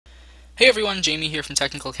Hey everyone, Jamie here from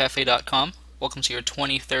technicalcafe.com. Welcome to your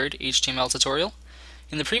 23rd HTML tutorial.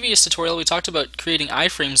 In the previous tutorial we talked about creating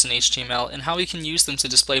iframes in HTML and how we can use them to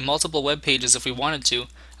display multiple web pages if we wanted to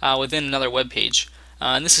within another web page.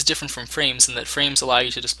 And this is different from frames in that frames allow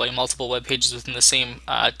you to display multiple web pages within the same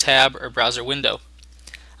tab or browser window.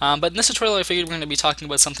 But in this tutorial I figured we're going to be talking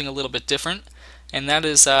about something a little bit different, and that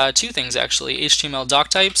is two things actually: HTML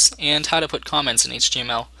doctypes and how to put comments in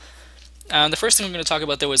HTML. The first thing we're going to talk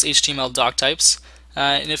about though is HTML doctypes.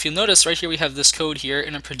 And if you'll notice right here we have this code here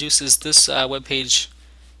and it produces this web page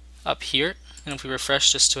up here. And if we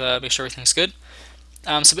refresh just to make sure everything's good.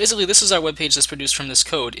 So basically this is our web page that's produced from this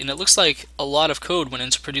code, and it looks like a lot of code went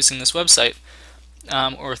into producing this website,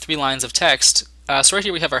 or 3 lines of text. So right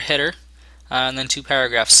here we have our header and then 2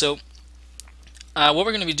 paragraphs. So what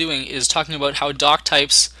we're going to be doing is talking about how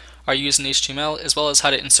doctypes are used in HTML, as well as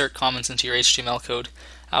how to insert comments into your HTML code,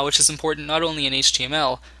 which is important not only in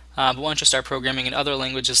HTML, but once you start programming in other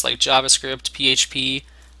languages like JavaScript, PHP,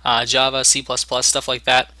 Java, C++, stuff like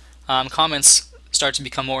that, comments start to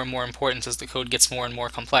become more and more important as the code gets more and more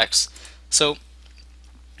complex. So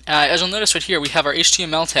as you'll notice right here, we have our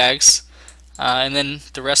HTML tags, and then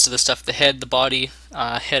the rest of the stuff: the head, the body,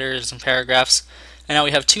 headers, and paragraphs. And now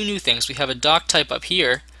we have 2 new things. We have a doctype up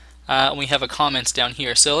here, and we have a comment down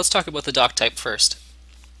here. So let's talk about the doctype first.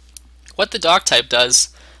 What the doctype does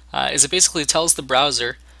is it basically tells the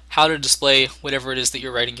browser how to display whatever it is that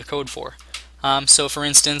you're writing your code for. So for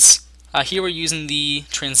instance, here we're using the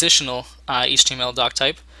transitional HTML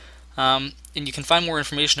doctype, and you can find more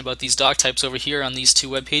information about these doctypes over here on these 2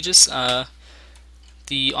 web pages. On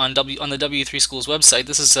the W3 Schools website,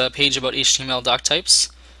 this is a page about HTML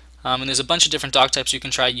doctypes, and there's a bunch of different doctypes you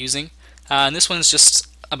can try using. And this one's just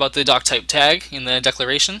about the doctype tag in the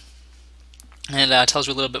declaration, and tells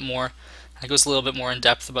you a little bit more. It goes a little bit more in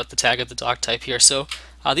depth about the tag of the doctype here. So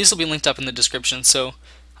these will be linked up in the description, so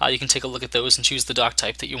you can take a look at those and choose the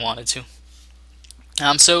doctype that you wanted to.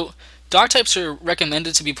 So doctypes are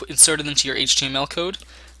recommended to be inserted into your HTML code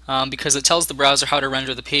because it tells the browser how to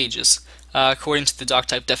render the pages according to the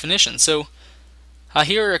doctype definition. So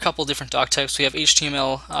here are a couple different doctypes. We have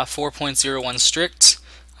HTML 4.01 strict,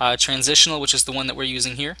 transitional, which is the one that we're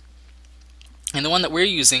using here, and the one that we're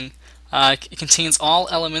using it contains all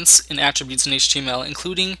elements and attributes in HTML,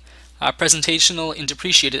 including presentational and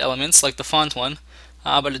depreciated elements like the font one,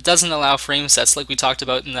 but it doesn't allow frame sets like we talked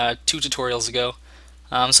about in 2 tutorials ago.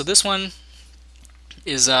 So this one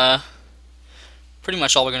is pretty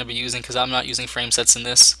much all we're going to be using, because I'm not using frame sets in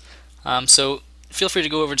this. So feel free to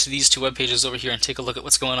go over to these 2 web pages over here and take a look at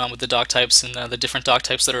what's going on with the doctypes and the different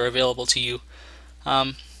doctypes that are available to you.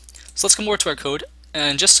 So let's come over to our code.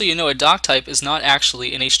 And just so you know, a doctype is not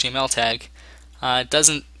actually an HTML tag. It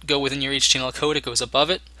doesn't go within your HTML code, it goes above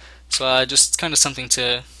it. So just kind of something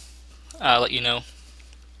to let you know.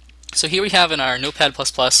 So here we have in our Notepad++,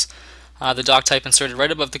 the doctype inserted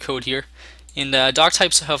right above the code here. And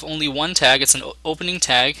doctypes have only one tag. It's an opening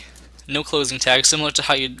tag, no closing tag, similar to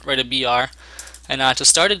how you'd write a BR. And to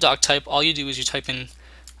start a doctype, all you do is you type in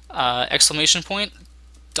exclamation point,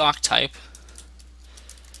 doctype,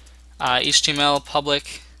 HTML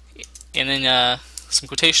public, and then some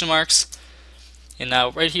quotation marks. And now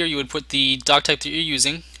right here you would put the doctype that you're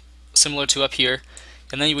using, similar to up here,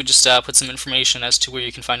 and then you would just put some information as to where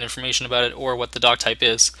you can find information about it or what the doctype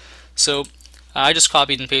is. So I just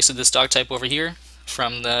copied and pasted this doctype over here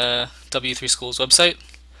from the W3 Schools website.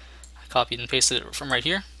 I copied and pasted it from right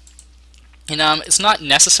here. And it's not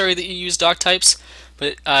necessary that you use doctypes,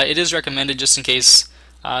 but it is recommended just in case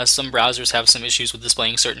some browsers have some issues with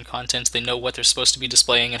displaying certain content. They know what they're supposed to be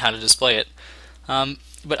displaying and how to display it.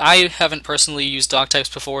 But I haven't personally used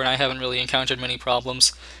doctypes before, and I haven't really encountered many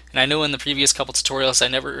problems. And I know in the previous couple tutorials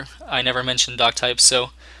I never mentioned doctypes,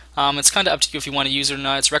 so it's kind of up to you if you want to use it or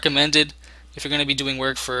not. It's recommended if you're going to be doing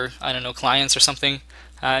work for, I don't know, clients or something,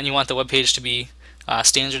 and you want the web page to be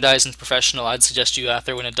standardized and professional. I'd suggest you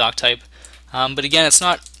throw in a doctype. But again, it's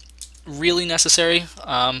not really necessary.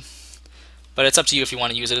 But it's up to you if you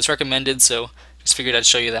want to use it. It's recommended, so just figured I'd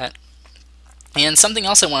show you that. And something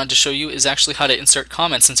else I wanted to show you is actually how to insert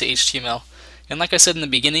comments into HTML. And like I said in the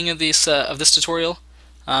beginning of this tutorial,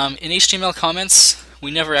 in HTML comments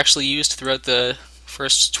we never actually used throughout the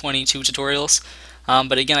first 22 tutorials.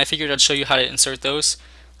 But again, I figured I'd show you how to insert those,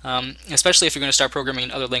 especially if you're going to start programming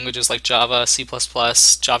in other languages like Java, C++,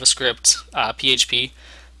 JavaScript, PHP.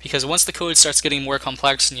 Because once the code starts getting more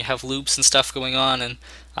complex and you have loops and stuff going on and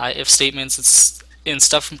if statements and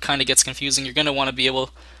stuff kind of gets confusing, you're going to want to be able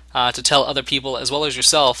to tell other people as well as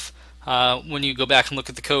yourself when you go back and look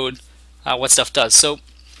at the code what stuff does. So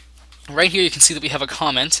right here you can see that we have a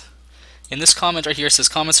comment, And this comment right here says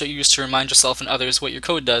comments are used to remind yourself and others what your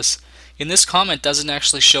code does. And this comment doesn't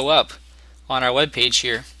actually show up on our web page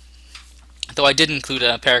here, though I did include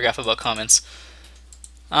a paragraph about comments.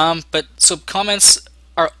 So comments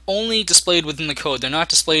are only displayed within the code. They're not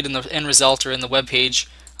displayed in the end result or in the web page.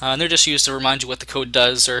 And they're just used to remind you what the code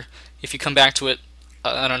does, or if you come back to it,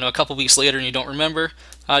 I don't know, a couple weeks later and you don't remember,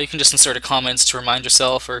 you can just insert a comment to remind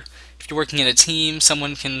yourself, or if you're working in a team,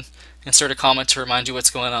 someone can insert a comment to remind you what's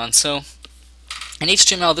going on. So in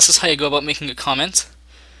HTML, this is how you go about making a comment.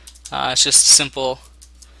 It's just simple.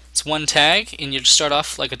 It's one tag, and you just start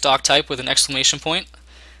off like a doctype with an exclamation point,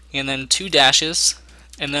 and then 2 dashes,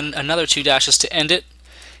 and then another 2 dashes to end it.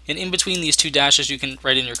 And in between these 2 dashes, you can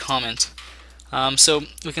write in your comment. So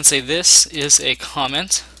we can say this is a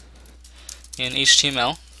comment in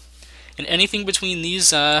HTML, and anything between these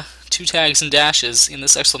 2 tags and dashes in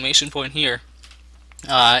this exclamation point here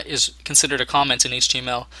is considered a comment in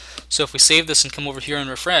HTML. So if we save this and come over here and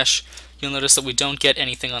refresh, you'll notice that we don't get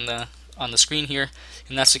anything on the screen here,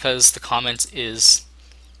 and that's because the comment is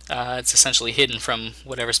it's essentially hidden from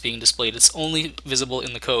whatever's being displayed. It's only visible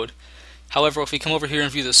in the code. However, if we come over here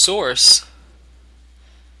and view the source,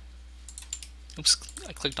 oops,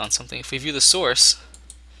 I clicked on something. If we view the source,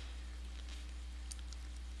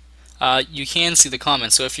 you can see the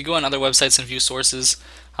comments. So if you go on other websites and view sources,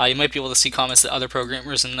 you might be able to see comments that other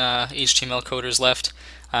programmers and HTML coders left.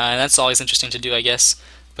 And that's always interesting to do, I guess.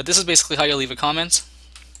 But this is basically how you leave a comment.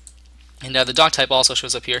 And the doctype also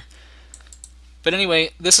shows up here. But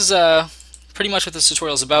anyway, this is pretty much what this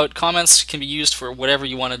tutorial is about. Comments can be used for whatever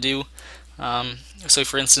you want to do. So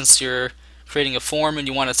for instance, you're creating a form and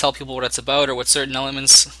you want to tell people what it's about or what certain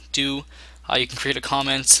elements do, you can create a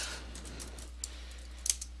comment.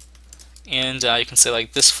 And you can say,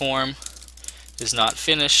 like, this form is not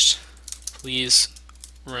finished, please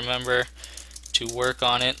remember to work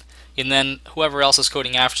on it. And then whoever else is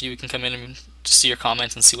coding after you can come in and just see your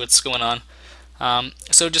comment and see what's going on.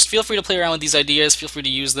 So just feel free to play around with these ideas, feel free to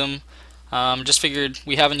use them. Just figured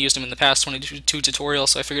we haven't used them in the past 22 tutorials,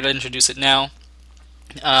 so I figured I'd introduce it now.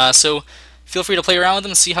 So feel free to play around with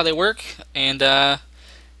them and see how they work, and have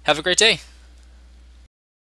a great day.